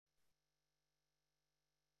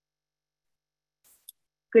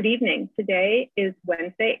Good evening. Today is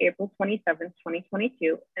Wednesday, April 27th,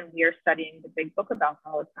 2022, and we are studying the Big Book of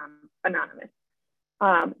Alcoholics Anonymous.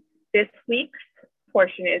 This week's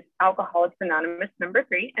portion is Alcoholics Anonymous number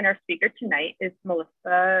 3, and our speaker tonight is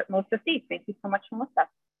Melissa C. Thank you so much, Melissa.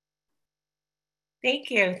 Thank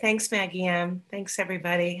you. Thanks, Maggie M. Thanks,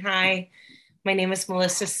 everybody. Hi, my name is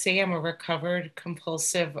Melissa C. I'm a recovered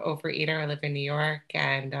compulsive overeater. I live in New York,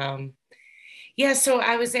 and so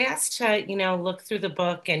I was asked to, look through the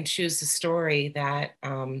book and choose a story that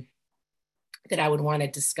that I would want to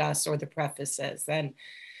discuss, or the prefaces. And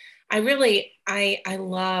I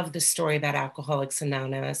love the story about Alcoholics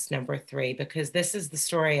Anonymous number 3, because this is the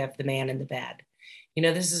story of the man in the bed.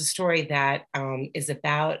 This is a story that is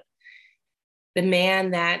about the man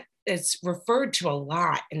that it's referred to a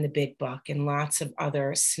lot in the Big Book and lots of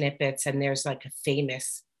other snippets. And there's like a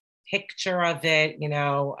famous picture of it,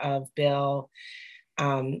 of Bill,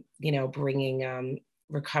 bringing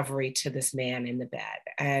recovery to this man in the bed.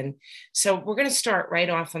 And so we're going to start right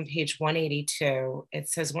off on page 182. It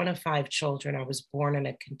says, one of 5 children. I was born on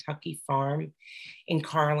a Kentucky farm in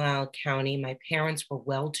Carlisle County. My parents were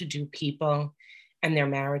well-to-do people, and their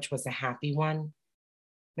marriage was a happy one.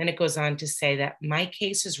 Then it goes on to say that my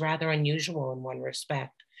case is rather unusual in one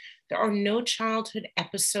respect. There are no childhood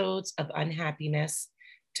episodes of unhappiness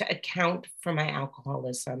to account for my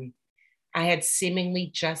alcoholism. I had seemingly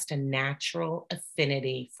just a natural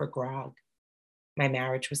affinity for grog. My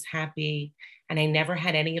marriage was happy, and I never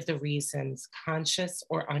had any of the reasons, conscious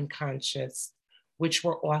or unconscious, which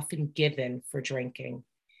were often given for drinking.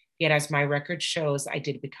 Yet, as my record shows, I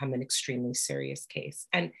did become an extremely serious case.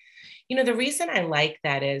 And, the reason I like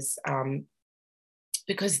that is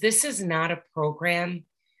because this is not a program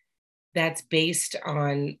that's based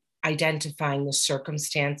on identifying the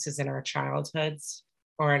circumstances in our childhoods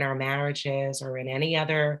or in our marriages or in any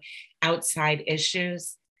other outside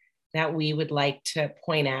issues that we would like to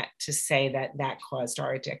point at to say that caused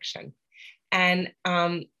our addiction. And,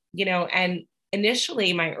 and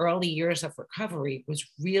initially my early years of recovery was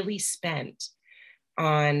really spent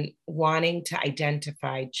on wanting to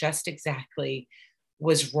identify just exactly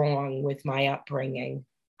was wrong with my upbringing.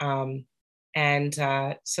 So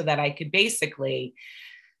that I could basically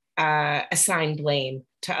assign blame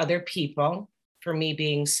to other people for me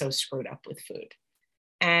being so screwed up with food.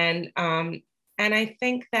 And I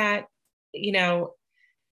think that,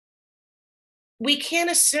 we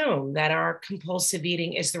can't assume that our compulsive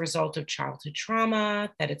eating is the result of childhood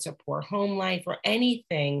trauma, that it's a poor home life, or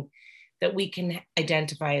anything that we can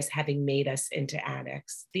identify as having made us into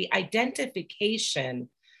addicts. The identification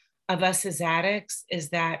of us as addicts is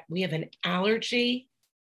that we have an allergy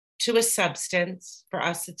to a substance. For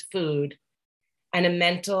us, it's food, and a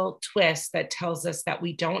mental twist that tells us that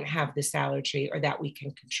we don't have this allergy or that we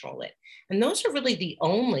can control it. And those are really the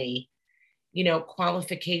only,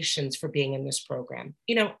 qualifications for being in this program.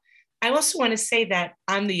 I also want to say that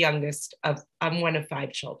I'm one of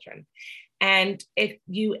 5 children. And if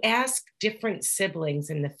you ask different siblings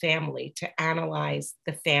in the family to analyze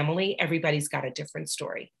the family, everybody's got a different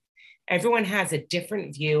story. Everyone has a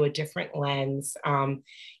different view, a different lens.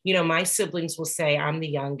 My siblings will say I'm the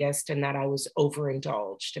youngest and that I was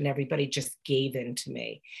overindulged and everybody just gave in to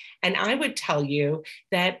me. And I would tell you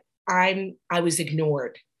that I was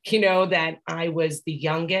ignored, that I was the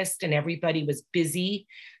youngest and everybody was busy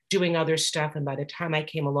doing other stuff. And by the time I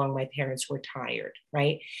came along, my parents were tired,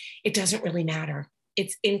 right? It doesn't really matter.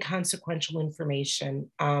 It's inconsequential information.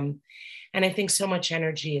 And I think so much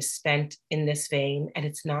energy is spent in this vein, and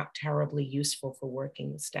it's not terribly useful for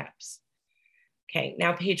working the steps. Okay,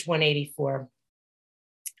 now page 184.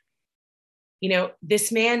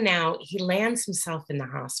 This man now, he lands himself in the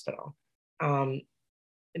hospital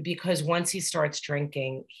because once he starts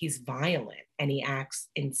drinking, he's violent and he acts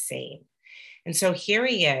insane. And so here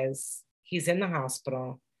he is, he's in the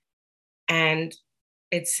hospital, and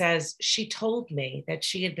it says, she told me that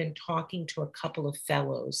she had been talking to a couple of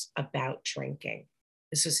fellows about drinking.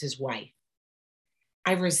 This is his wife.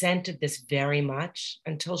 I resented this very much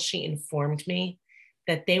until she informed me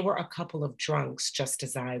that they were a couple of drunks just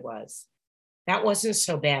as I was. That wasn't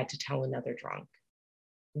so bad to tell another drunk.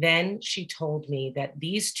 Then she told me that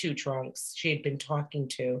these 2 drunks she had been talking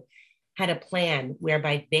to had a plan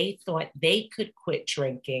whereby they thought they could quit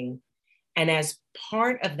drinking. And as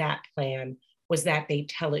part of that plan was that they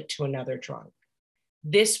tell it to another drunk.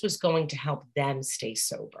 This was going to help them stay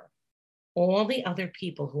sober. All the other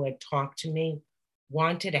people who had talked to me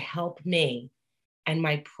wanted to help me, and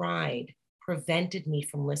my pride prevented me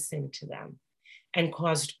from listening to them and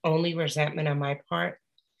caused only resentment on my part.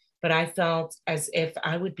 But I felt as if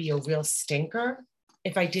I would be a real stinker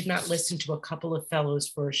if I did not listen to a couple of fellows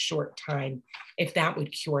for a short time, if that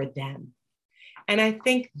would cure them. And I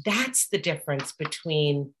think that's the difference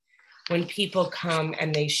between when people come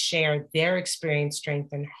and they share their experience,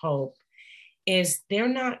 strength, and hope, is they're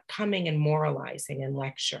not coming and moralizing and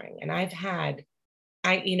lecturing. And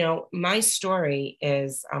my story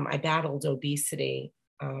is I battled obesity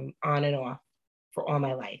on and off for all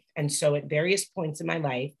my life. And so at various points in my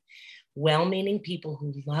life, well-meaning people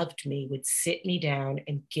who loved me would sit me down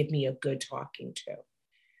and give me a good talking to.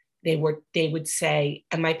 They would say,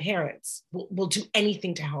 and my parents, we'll do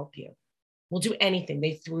anything to help you. We'll do anything.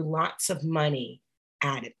 They threw lots of money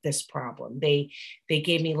at this problem. They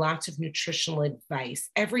gave me lots of nutritional advice.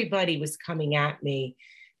 Everybody was coming at me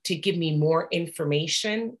to give me more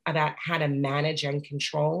information about how to manage and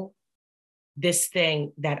control this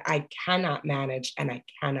thing that I cannot manage and I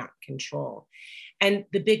cannot control. And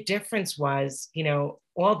the big difference was,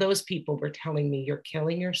 all those people were telling me, you're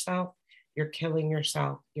killing yourself, you're killing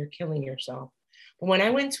yourself, you're killing yourself. But when I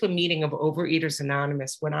went to a meeting of Overeaters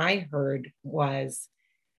Anonymous, what I heard was,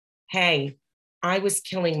 hey, I was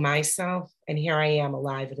killing myself and here I am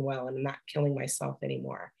alive and well and I'm not killing myself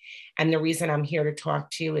anymore. And the reason I'm here to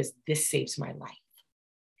talk to you is this saves my life.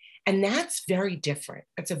 And that's very different.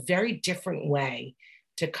 That's a very different way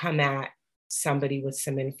to come at somebody with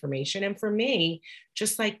some information. And for me,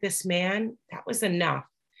 just like this man, that was enough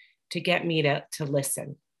to get me to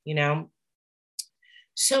listen,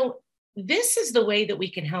 So this is the way that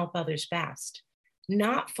we can help others best,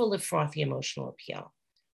 not full of frothy emotional appeal,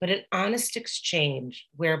 but an honest exchange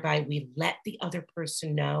whereby we let the other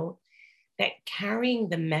person know that carrying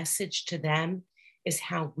the message to them is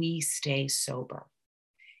how we stay sober.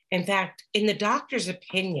 In fact, in the doctor's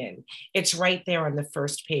opinion, it's right there on the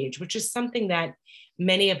first page, which is something that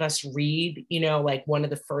many of us read, like one of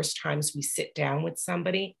the first times we sit down with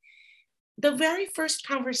somebody. The very first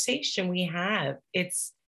conversation we have,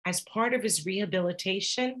 it's as part of his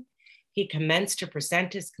rehabilitation, he commenced to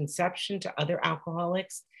present his conception to other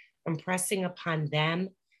alcoholics, impressing upon them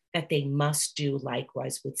that they must do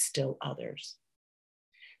likewise with still others.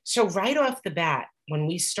 So right off the bat, when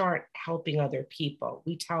we start helping other people,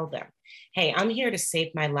 we tell them, hey, I'm here to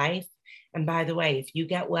save my life. And by the way, if you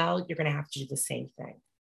get well, you're going to have to do the same thing.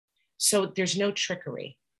 So there's no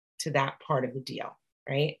trickery to that part of the deal,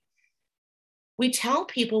 right? We tell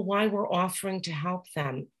people why we're offering to help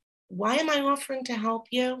them. Why am I offering to help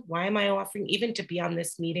you? Why am I offering even to be on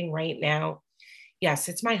this meeting right now? Yes,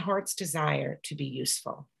 it's my heart's desire to be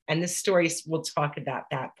useful. And this story, we'll talk about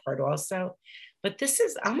that part also. But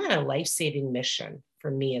I'm on a life-saving mission for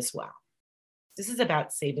me as well. This is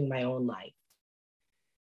about saving my own life.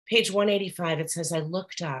 Page 185, it says, I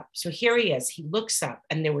looked up. So here he is. He looks up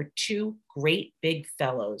and there were two great big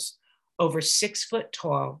fellows, over 6 foot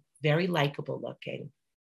tall, very likable looking.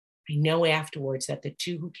 I know afterwards that the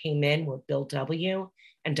two who came in were Bill W.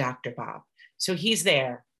 and Dr. Bob. So he's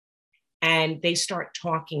there and they start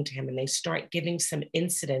talking to him and they start giving some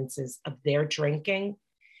incidences of their drinking.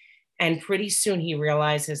 And pretty soon he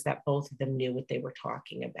realizes that both of them knew what they were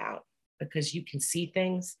talking about because you can see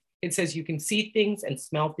things. It says you can see things and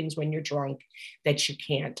smell things when you're drunk that you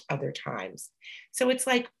can't other times. So it's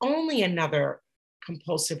like only another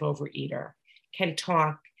compulsive overeater can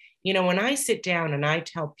talk. When I sit down and I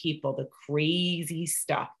tell people the crazy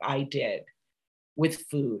stuff I did with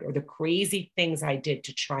food or the crazy things I did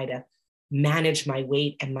to try to manage my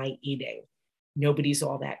weight and my eating, nobody's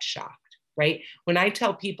all that shocked. Right? When I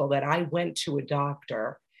tell people that I went to a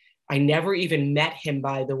doctor, I never even met him,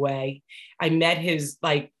 by the way. I met his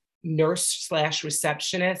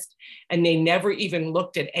nurse/receptionist, and they never even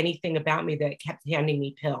looked at anything about me that kept handing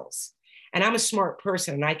me pills. And I'm a smart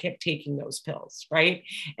person and I kept taking those pills, right?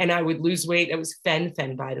 And I would lose weight. It was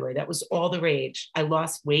Fen-Phen, by the way. That was all the rage. I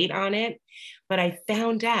lost weight on it, but I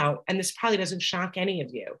found out, and this probably doesn't shock any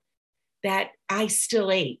of you, that I still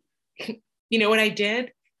ate. You know what I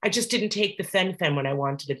did? I just didn't take the Fen-Phen when I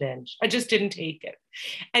wanted to binge. I just didn't take it.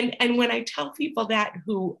 And when I tell people that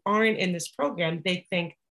who aren't in this program, they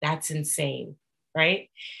think that's insane, right?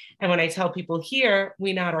 And when I tell people here,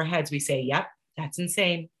 we nod our heads, we say, yep, that's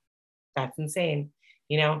insane. That's insane.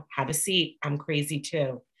 Have a seat. I'm crazy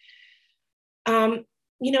too. And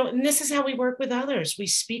this is how we work with others. We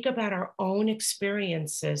speak about our own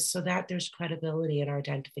experiences so that there's credibility and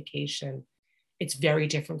identification. It's very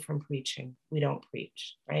different from preaching. We don't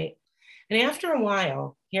preach, right? And after a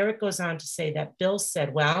while, here it goes on to say that Bill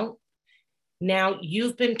said, well, now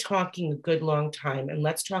you've been talking a good long time, and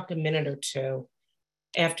let's talk a minute or two.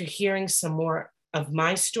 After hearing some more of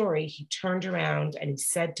my story, he turned around and he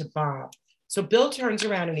said to Bob, so Bill turns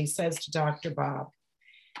around and he says to Dr. Bob,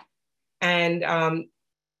 and And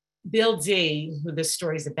Bill D, who this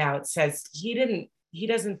story is about, says he didn't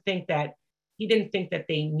think that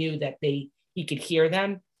they knew that he could hear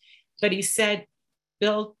them. But he said,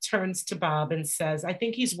 Bill turns to Bob and says, I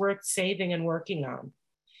think he's worth saving and working on.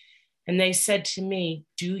 And they said to me,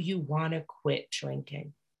 do you want to quit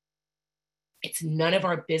drinking? It's none of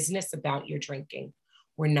our business about your drinking.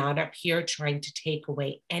 We're not up here trying to take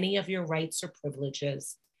away any of your rights or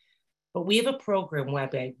privileges. But we have a program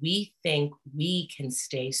whereby we think we can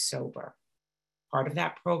stay sober. Part of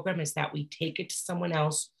that program is that we take it to someone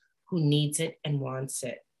else who needs it and wants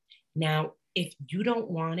it. Now, if you don't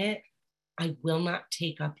want it, I will not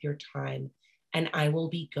take up your time, and I will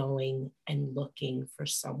be going and looking for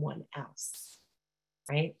someone else,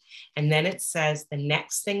 right? And then it says the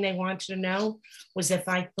next thing they wanted to know was if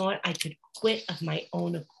I thought I could quit of my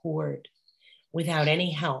own accord without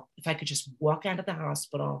any help, if I could just walk out of the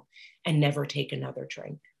hospital and never take another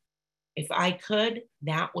drink. If I could,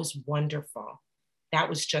 that was wonderful. That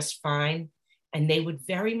was just fine. And they would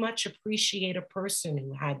very much appreciate a person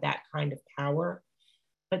who had that kind of power.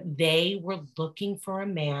 But they were looking for a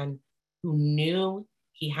man who knew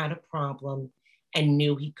he had a problem and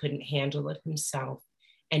knew he couldn't handle it himself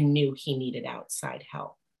and knew he needed outside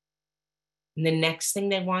help. And the next thing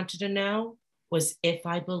they wanted to know was if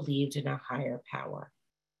I believed in a higher power.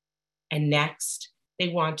 And next, they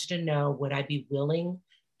wanted to know, would I be willing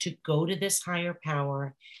to go to this higher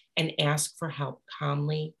power and ask for help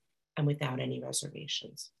calmly and without any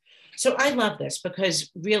reservations? So I love this because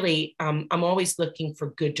really, I'm always looking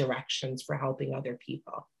for good directions for helping other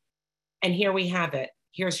people. And here we have it.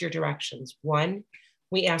 Here's your directions. 1,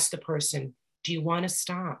 we ask the person, do you want to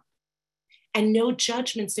stop? And no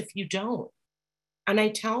judgments if you don't. And I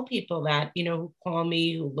tell people that, who call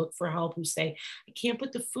me, who look for help, who say, I can't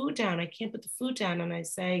put the food down. I can't put the food down. And I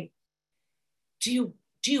say, do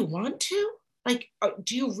you want to? Like,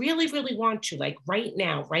 do you really, really want to? Like right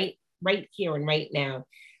now, right here and right now.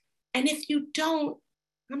 And if you don't,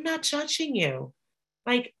 I'm not judging you.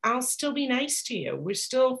 Like, I'll still be nice to you. We're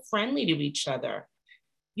still friendly to each other.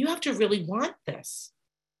 You have to really want this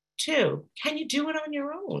too. Can you do it on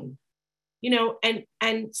your own?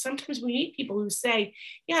 And sometimes we meet people who say,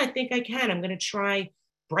 yeah, I think I can. I'm going to try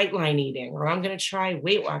Bright Line eating, or I'm going to try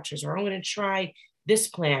Weight Watchers, or I'm going to try this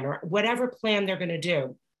plan, or whatever plan they're going to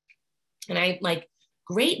do. And I like,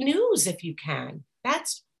 great news if you can.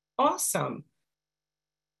 That's awesome.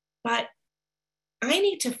 But I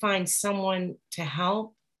need to find someone to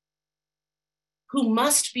help who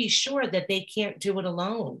must be sure that they can't do it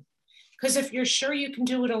alone. Because if you're sure you can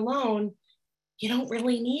do it alone, you don't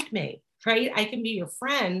really need me, right? I can be your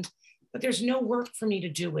friend, but there's no work for me to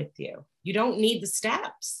do with you. You don't need the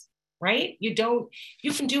steps, right? You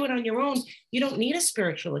can do it on your own. You don't need a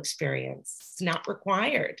spiritual experience. It's not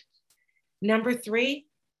required. Number 3,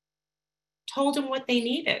 told them what they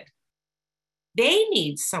needed. They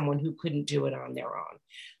need someone who couldn't do it on their own.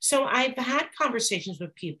 So I've had conversations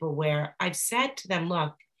with people where I've said to them,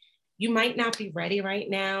 look, you might not be ready right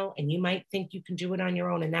now, and you might think you can do it on your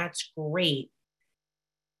own, and that's great.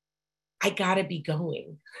 I gotta be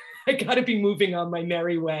going. I gotta be moving on my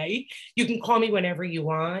merry way. You can call me whenever you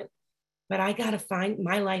want, but I gotta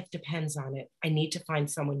my life depends on it. I need to find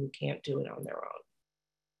someone who can't do it on their own.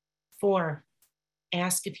 4,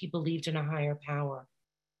 ask if he believed in a higher power.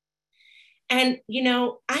 And,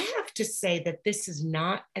 I have to say that this is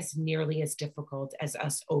not as nearly as difficult as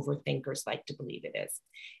us overthinkers like to believe it is.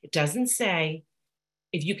 It doesn't say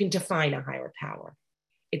if you can define a higher power.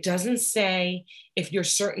 It doesn't say if you're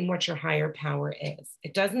certain what your higher power is.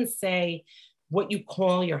 It doesn't say what you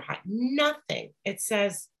call your nothing. It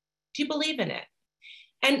says, do you believe in it?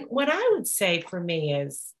 And what I would say for me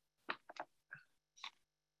is,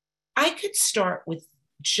 I could start with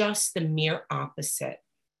just the mere opposite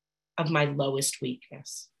of my lowest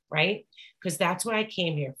weakness, right? Because that's what I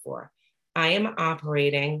came here for. I am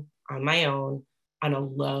operating on my own on a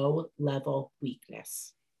low level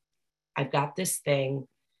weakness. I've got this thing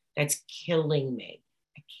that's killing me.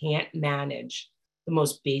 I can't manage the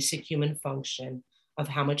most basic human function of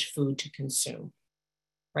how much food to consume,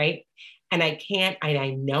 right? And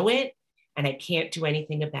I know it, and I can't do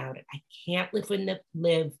anything about it. I can't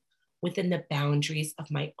live within the boundaries of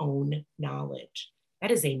my own knowledge. That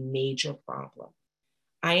is a major problem.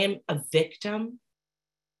 I am a victim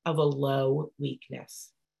of a low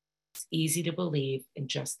weakness. It's easy to believe in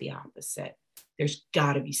just the opposite. There's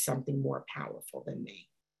got to be something more powerful than me.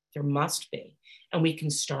 There must be. And we can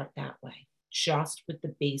start that way, just with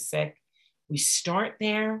the basic. We start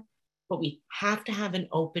there, but we have to have an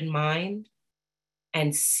open mind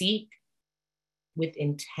and seek with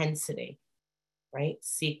intensity right?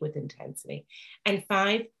 Seek with intensity. And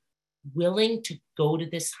 5, willing to go to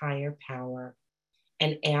this higher power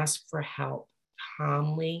and ask for help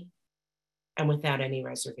calmly and without any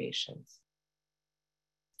reservations.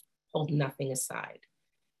 Hold nothing aside.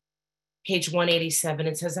 Page 187,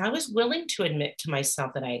 it says, I was willing to admit to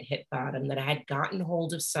myself that I had hit bottom, that I had gotten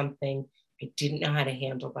hold of something I didn't know how to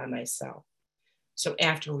handle by myself. So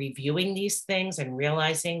after reviewing these things and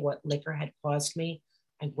realizing what liquor had caused me,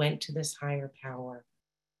 I went to this higher power.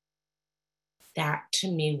 That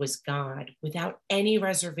to me was God without any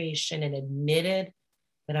reservation, and admitted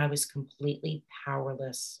that I was completely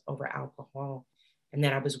powerless over alcohol and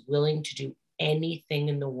that I was willing to do anything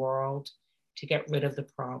in the world to get rid of the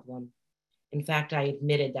problem. In fact, I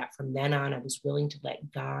admitted that from then on, I was willing to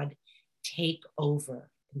let God take over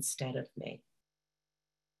instead of me.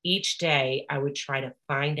 Each day, I would try to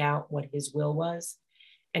find out what his will was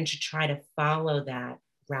and to try to follow that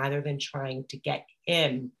rather than trying to get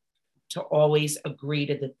him to always agree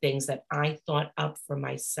to the things that I thought up for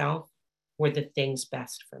myself were the things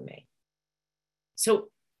best for me. So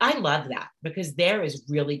I love that, because there is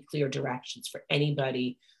really clear directions for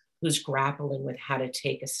anybody who's grappling with how to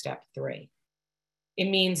take a step 3. It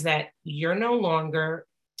means that you're no longer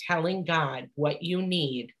telling God what you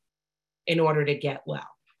need in order to get well.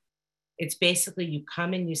 It's basically you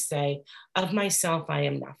come and you say, of myself, I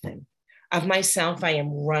am nothing. Of myself, I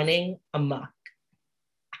am running amok.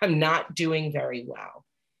 I'm not doing very well.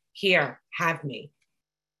 Here, have me.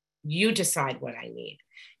 You decide what I need.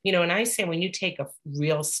 You know, and I say when you take a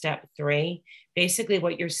real step 3, basically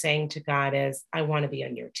what you're saying to God is, I want to be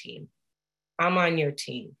on your team. I'm on your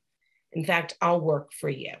team. In fact, I'll work for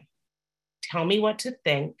you. Tell me what to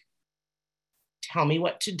think. Tell me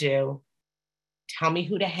what to do. Tell me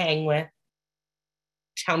who to hang with.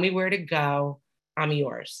 Tell me where to go. I'm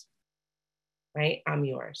yours, right? I'm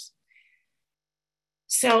yours.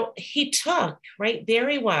 So he took, right, there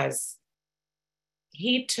he was.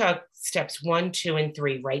 He took steps 1, 2, and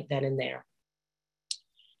 3 right then and there.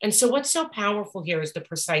 And so what's so powerful here is the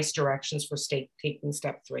precise directions for taking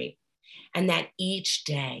step 3. And that each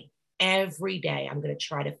day, every day, I'm going to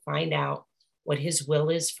try to find out what his will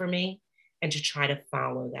is for me and to try to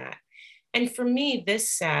follow that. And for me, this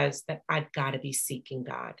says that I've got to be seeking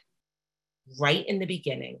God right in the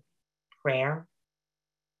beginning: prayer,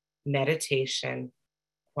 meditation,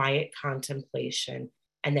 quiet contemplation,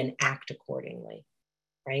 and then act accordingly,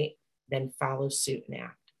 right? Then follow suit and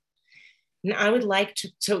act. And I would like to,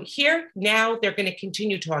 so here now they're going to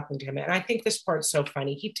continue talking to him. And I think this part's so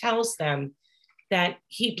funny. He tells them that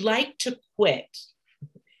he'd like to quit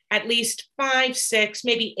at least 5, 6,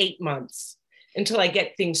 maybe 8 months until I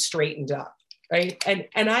get things straightened up, right?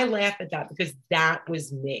 And I laugh at that because that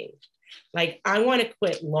was me. Like, I want to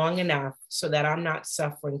quit long enough so that I'm not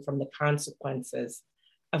suffering from the consequences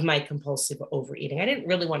of my compulsive overeating. I didn't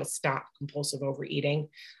really want to stop compulsive overeating.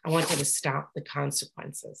 I wanted to stop the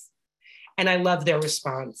consequences. And I love their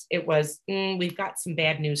response. It was, we've got some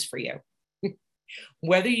bad news for you.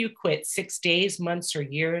 Whether you quit 6 days, months, or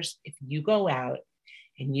years, if you go out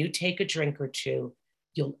and you take a drink or 2,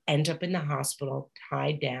 you'll end up in the hospital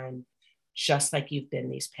tied down, just like you've been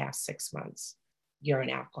these past 6 months. You're an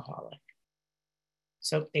alcoholic.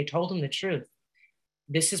 So they told him the truth.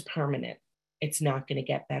 This is permanent. It's not going to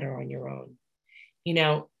get better on your own. You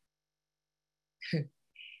know,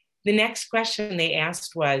 the next question they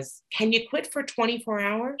asked was, can you quit for 24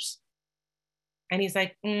 hours? And he's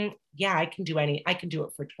like, yeah, I can do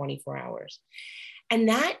it for 24 hours. And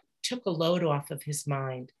that took a load off of his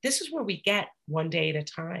mind. This is where we get one day at a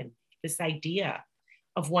time, this idea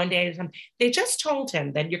of one day at a time. They just told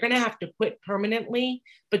him that you're going to have to quit permanently,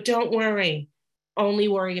 but don't worry. Only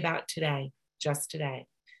worry about today, just today,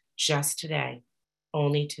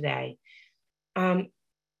 only today.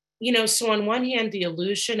 You know, so on one hand, the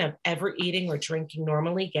illusion of ever eating or drinking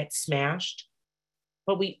normally gets smashed,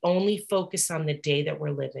 but we only focus on the day that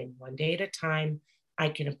we're living, one day at a time. I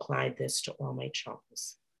can apply this to all my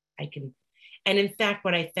troubles. And in fact,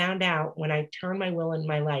 what I found out when I turn my will and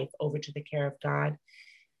my life over to the care of God,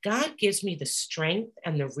 God gives me the strength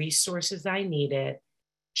and the resources I needed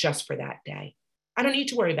just for that day. I don't need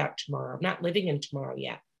to worry about tomorrow. I'm not living in tomorrow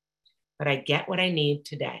yet, but I get what I need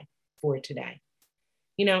today for today.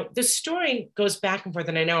 You know, the story goes back and forth,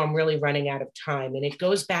 and I know I'm really running out of time, and it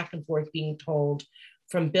goes back and forth being told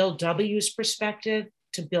from Bill W.'s perspective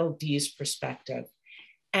to Bill D.'s perspective.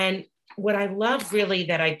 And what I love really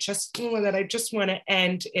that I just want to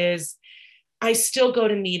end is I still go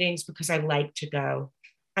to meetings because I like to go.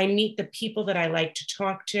 I meet the people that I like to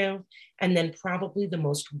talk to. And then probably the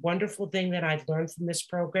most wonderful thing that I've learned from this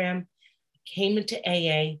program, came into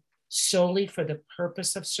AA solely for the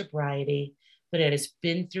purpose of sobriety, but it has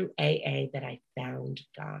been through AA that I found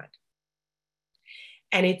God.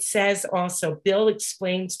 And it says also, Bill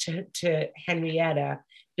explains to Henrietta,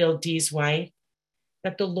 Bill D's wife,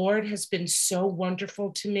 that the Lord has been so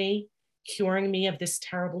wonderful to me, curing me of this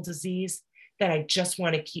terrible disease, that I just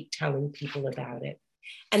want to keep telling people about it.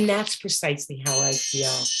 And that's precisely how I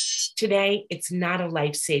feel. Today, it's not a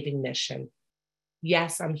life-saving mission.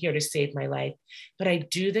 Yes, I'm here to save my life, but I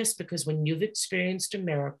do this because when you've experienced a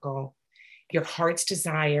miracle, your heart's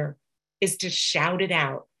desire is to shout it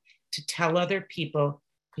out, to tell other people,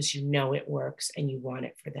 because you know it works and you want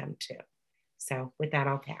it for them too. So with that,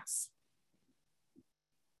 I'll pass.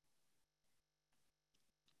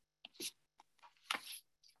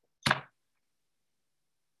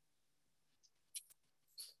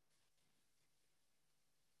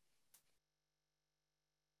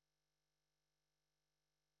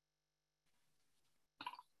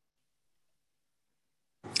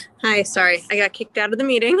 Hi, sorry, I got kicked out of the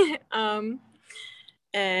meeting.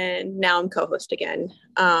 And now I'm co-host again.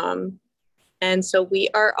 And so we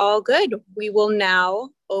are all good. We will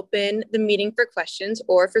now open the meeting for questions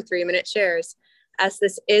or for 3-minute shares. As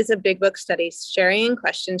this is a big book study, sharing and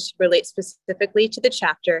questions relate specifically to the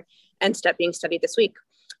chapter and step being studied this week.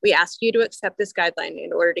 We ask you to accept this guideline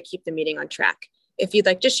in order to keep the meeting on track. If you'd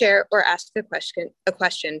like to share or ask a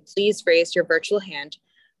question, please raise your virtual hand,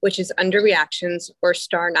 which is under reactions, or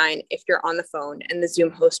 *9 if you're on the phone, and the Zoom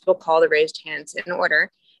host will call the raised hands in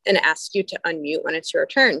order and ask you to unmute when it's your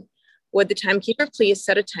turn. Would the timekeeper please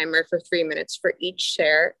set a timer for 3 minutes for each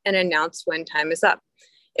share and announce when time is up?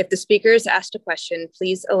 If the speaker is asked a question,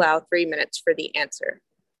 please allow 3 minutes for the answer.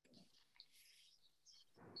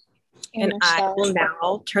 And Michelle, I will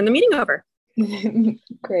now turn the meeting over.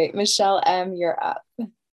 Great. Michelle M., you're up.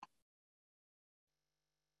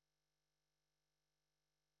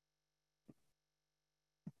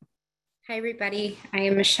 Hi, everybody. I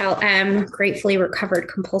am Michelle M., gratefully recovered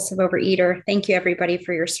compulsive overeater. Thank you, everybody,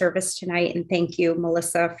 for your service tonight. And thank you,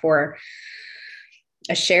 Melissa, for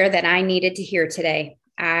a share that I needed to hear today.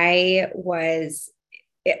 I was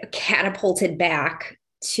catapulted back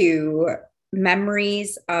to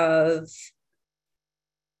memories of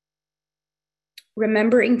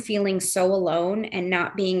remembering feeling so alone and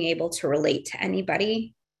not being able to relate to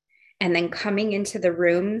anybody, and then coming into the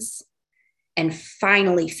rooms and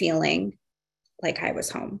finally feeling like I was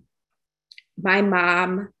home. My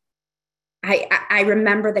mom, I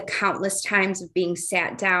remember the countless times of being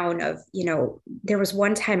sat down there was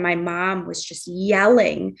one time my mom was just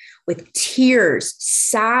yelling with tears,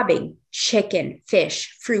 sobbing, chicken,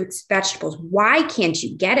 fish, fruits, vegetables. Why can't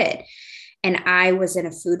you get it? And I was in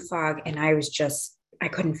a food fog, and I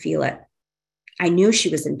couldn't feel it. I knew she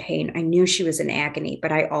was in pain. I knew she was in agony,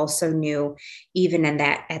 but I also knew, even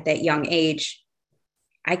at that young age,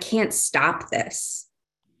 I can't stop this.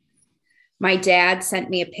 My dad sent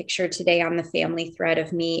me a picture today on the family thread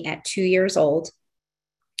of me at 2 years old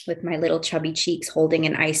with my little chubby cheeks holding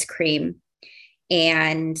an ice cream.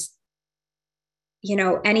 And,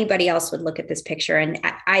 anybody else would look at this picture, and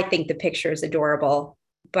I think the picture is adorable,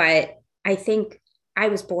 but I think I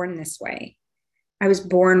was born this way. I was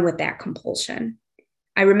born with that compulsion.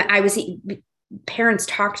 Parents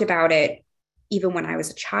talked about it even when I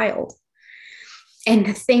was a child. And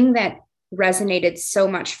the thing that resonated so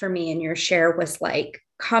much for me in your share was like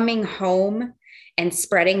coming home and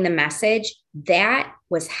spreading the message. That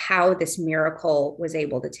was how this miracle was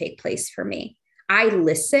able to take place for me. I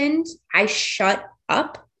listened, I shut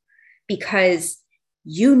up because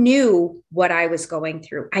you knew what I was going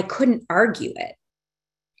through. I couldn't argue it.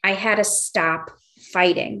 I had to stop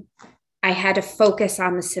fighting. I had to focus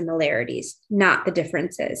on the similarities, not the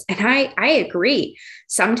differences. And I agree.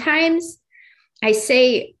 Sometimes I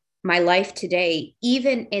say my life today,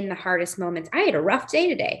 even in the hardest moments, I had a rough day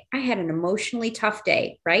today. I had an emotionally tough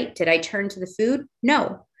day, right? Did I turn to the food?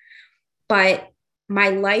 No. But my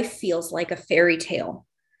life feels like a fairy tale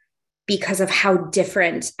because of how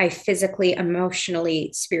different I physically,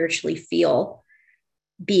 emotionally, spiritually feel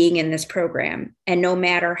being in this program. And no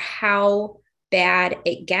matter how bad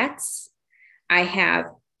it gets, I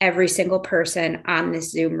have every single person on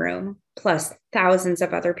this Zoom room, plus thousands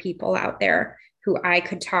of other people out there who I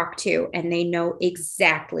could talk to, and they know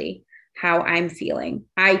exactly how I'm feeling.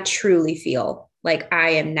 I truly feel like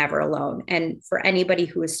I am never alone. And for anybody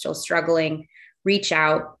who is still struggling, reach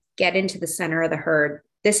out, get into the center of the herd.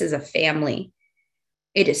 This is a family.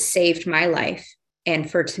 It has saved my life. And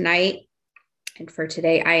for tonight and for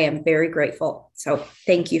today, I am very grateful. So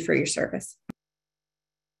thank you for your service.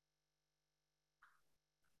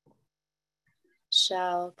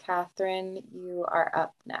 Michelle. Catherine, you are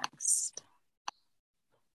up next.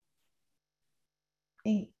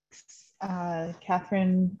 Thanks.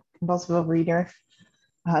 Catherine, compulsive reader.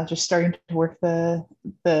 Just starting to work the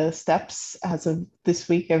steps as of this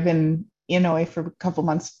week. I've been in OA for a couple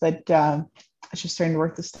months, but I'm just starting to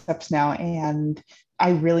work the steps now. And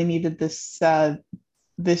I really needed this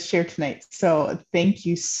this share tonight. So thank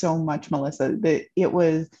you so much, Melissa. It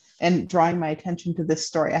was, and drawing my attention to this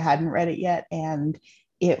story. I hadn't read it yet, and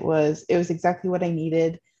it was exactly what I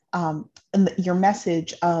needed. And your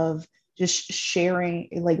message of just sharing,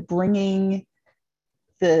 like bringing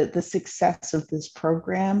the success of this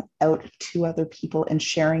program out to other people and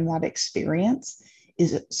sharing that experience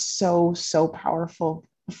is so powerful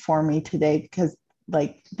for me today, because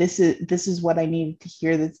like this is what I needed to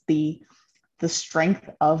hear. That the strength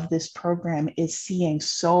of this program is seeing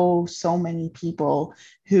so many people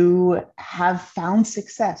who have found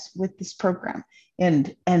success with this program,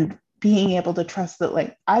 and being able to trust that,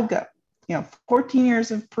 like, I've got 14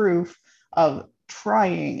 years of proof of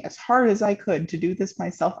trying as hard as I could to do this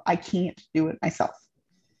myself. I can't do it myself.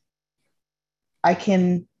 I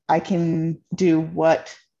can do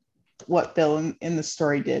what Bill in the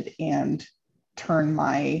story did and turn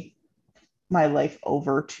my life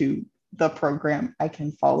over to the program. I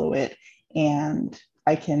can follow it, and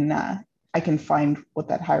I can find what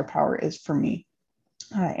that higher power is for me,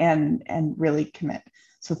 and really commit.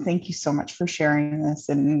 So thank you so much for sharing this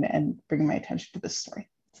and bringing my attention to this story.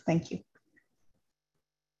 Thank you.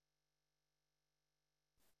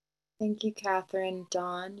 Thank you, Catherine.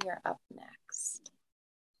 Dawn, you're up next.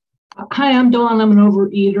 Hi, I'm Dawn. I'm an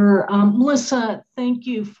overeater. Melissa, thank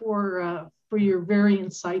you for your very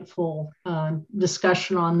insightful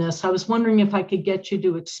discussion on this. I was wondering if I could get you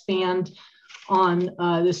to expand on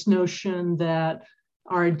this notion that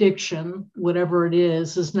our addiction, whatever it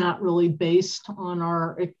is not really based on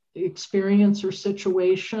our experience or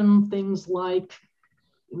situation. Things like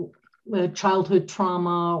childhood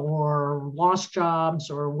trauma or lost jobs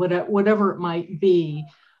or whatever it might be.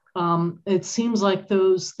 It seems like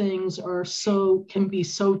those things can be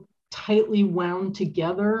so tightly wound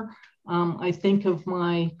together. I think of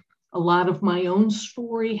a lot of my own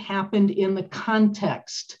story happened in the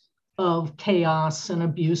context of chaos and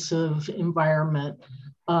abusive environment.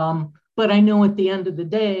 But I know at the end of the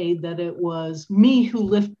day that it was me who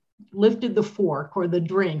lifted the fork or the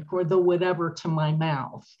drink or the whatever to my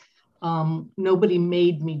mouth. Nobody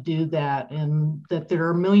made me do that, and that there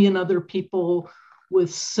are a million other people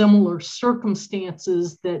with similar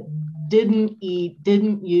circumstances that didn't eat,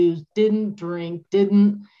 didn't use, didn't drink,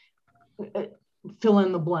 didn't fill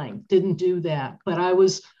in the blank, didn't do that. But I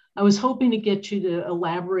was hoping to get you to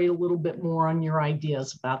elaborate a little bit more on your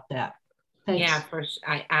ideas about that. Thanks. Yeah,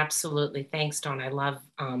 I absolutely. Thanks, Dawn. I love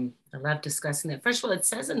discussing that. First of all, it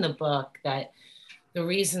says in the book that the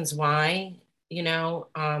reasons why,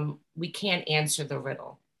 we can't answer the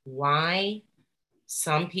riddle. Why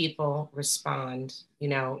some people respond,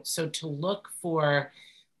 so to look for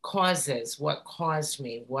causes, what caused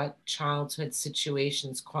me, what childhood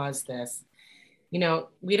situations caused this,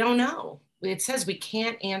 we don't know. It says we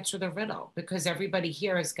can't answer the riddle because everybody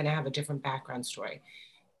here is going to have a different background story.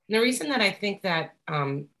 And the reason that I think that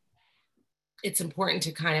it's important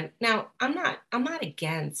to kind of, now I'm not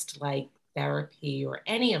against like therapy or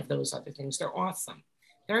any of those other things. They're awesome.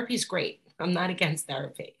 Therapy is great. I'm not against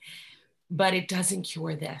therapy, but it doesn't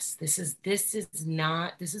cure this. This is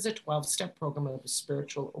a 12-step program of a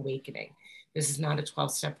spiritual awakening. This is not a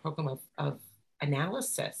 12-step program of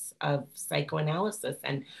analysis, of psychoanalysis.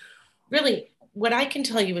 And really what I can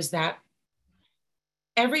tell you is that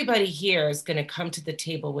everybody here is going to come to the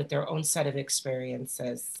table with their own set of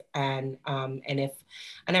experiences. And I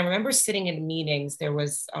remember sitting in meetings, there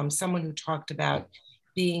was someone who talked about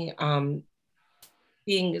being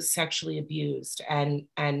sexually abused, and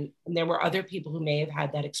there were other people who may have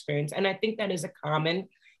had that experience. And I think that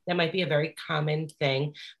might be a very common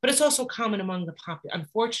thing, but it's also common among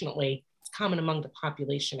unfortunately, it's common among the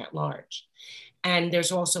population at large. And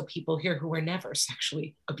there's also people here who were never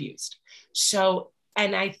sexually abused. So,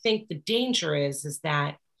 and I think the danger is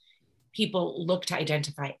that people look to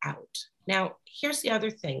identify out. Now, here's the other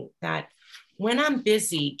thing, that when I'm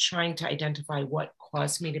busy trying to identify what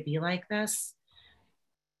caused me to be like this,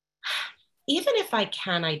 even if I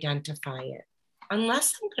can identify it,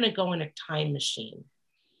 unless I'm going to go in a time machine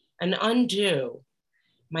and undo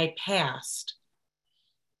my past,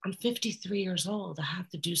 I'm 53 years old. I have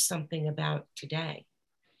to do something about today.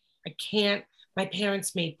 I can't. My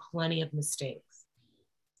parents made plenty of mistakes.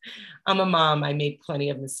 I'm a mom. I made plenty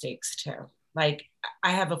of mistakes too. Like, I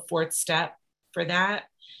have a fourth step for that.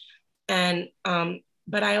 And,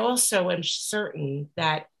 but I also am certain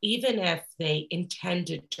that even if they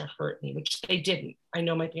intended to hurt me, which they didn't, I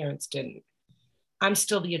know my parents didn't, I'm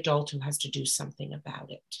still the adult who has to do something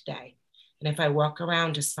about it today. And if I walk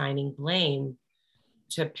around assigning blame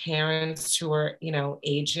to parents who are, you know,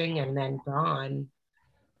 aging and then gone,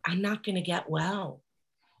 I'm not going to get well,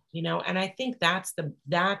 you know. And I think that's the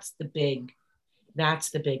big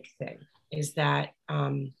thing, is that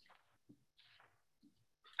I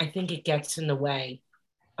think it gets in the way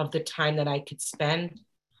of the time that I could spend,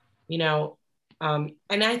 you know. And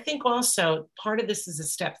I think also part of this is a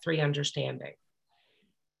step 3 understanding.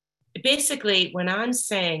 Basically, when I'm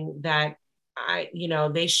saying that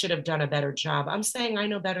they should have done a better job, I'm saying I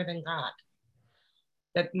know better than God,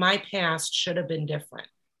 that my past should have been different.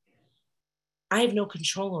 I have no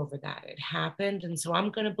control over that. It happened. And so I'm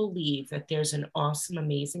going to believe that there's an awesome,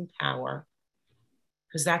 amazing power,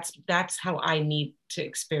 because that's how I need to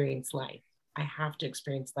experience life. I have to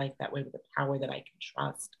experience life that way, with a power that I can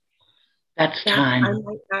trust. That's time.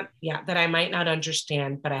 That I might not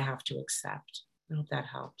understand, but I have to accept. I hope that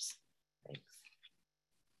helps. Thanks.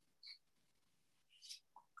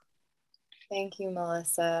 Thank you,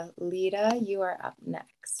 Melissa. Lita, you are up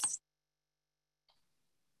next.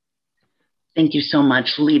 Thank you so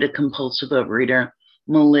much, Lita, compulsive overeater.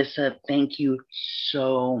 Melissa, thank you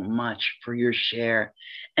so much for your share.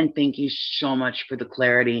 And thank you so much for the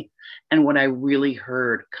clarity. And what I really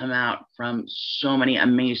heard come out from so many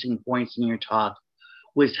amazing points in your talk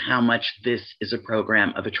was how much this is a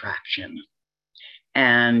program of attraction.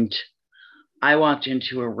 And I walked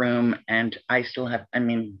into a room, and I still have, I've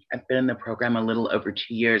been in the program a little over 2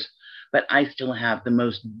 years, but I still have the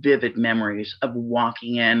most vivid memories of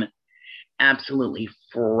walking in absolutely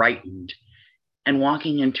frightened and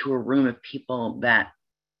walking into a room of people that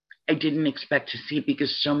I didn't expect to see,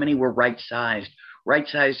 because so many were right-sized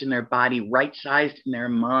in their body, right-sized in their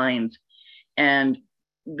minds. And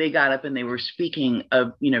they got up and they were speaking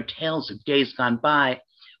of, tales of days gone by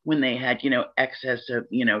when they had, excess of,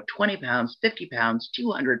 20 pounds, 50 pounds,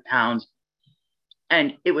 200 pounds.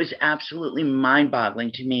 And it was absolutely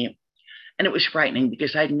mind-boggling to me. And it was frightening,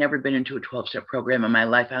 because I'd never been into a 12-step program in my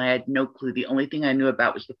life, and I had no clue. The only thing I knew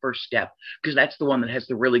about was the first step, because that's the one that has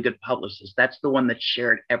the really good publicists. That's the one that's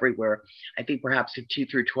shared everywhere. I think perhaps if 2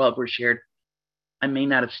 through 12 were shared, I may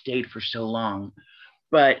not have stayed for so long.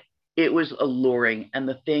 But it was alluring. And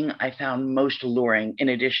the thing I found most alluring, in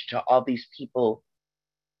addition to all these people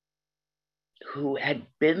who had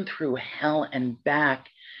been through hell and back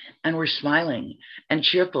and were smiling and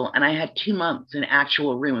cheerful. And I had 2 months in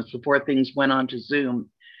actual rooms before things went on to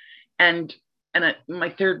Zoom. And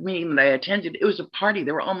my third meeting that I attended, it was a party.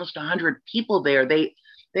 There were almost 100 people there. They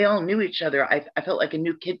all knew each other. I felt like a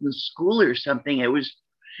new kid in school or something. It was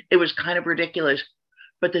kind of ridiculous.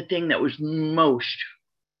 But the thing that was most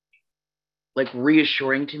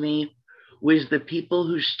reassuring to me was the people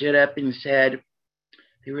who stood up and said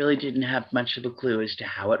they really didn't have much of a clue as to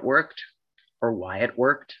how it worked or why it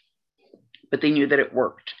worked, but they knew that it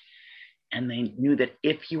worked. And they knew that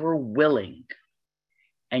if you were willing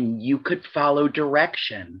and you could follow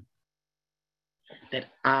direction,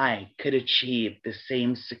 that I could achieve the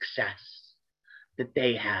same success that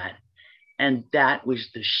they had. And that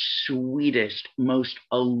was the sweetest, most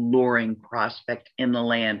alluring prospect in the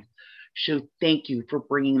land. So thank you for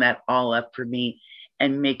bringing that all up for me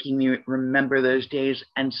and making me remember those days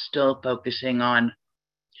and still focusing on,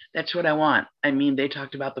 that's what I want. They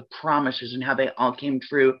talked about the promises and how they all came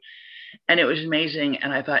true. And it was amazing.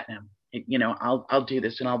 And I thought, no, I'll do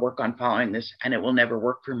this and I'll work on following this, and it will never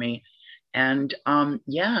work for me. And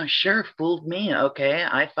yeah, sure, fooled me. Okay,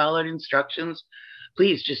 I followed instructions.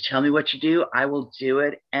 Please just tell me what you do. I will do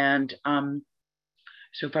it. And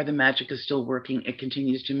so far the magic is still working. It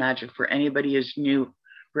continues to magic for anybody who's new,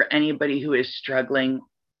 for anybody who is struggling.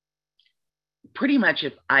 Pretty much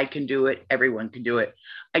if I can do it, everyone can do it.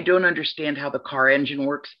 I don't understand how the car engine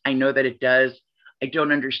works. I know that it does. I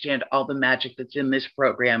don't understand all the magic that's in this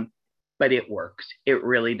program, but it works. It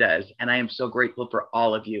really does. And I am so grateful for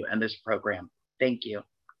all of you and this program. Thank you.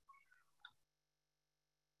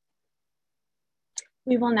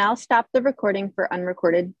 We will now stop the recording for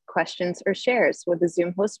unrecorded questions or shares. Would the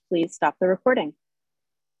Zoom host please stop the recording?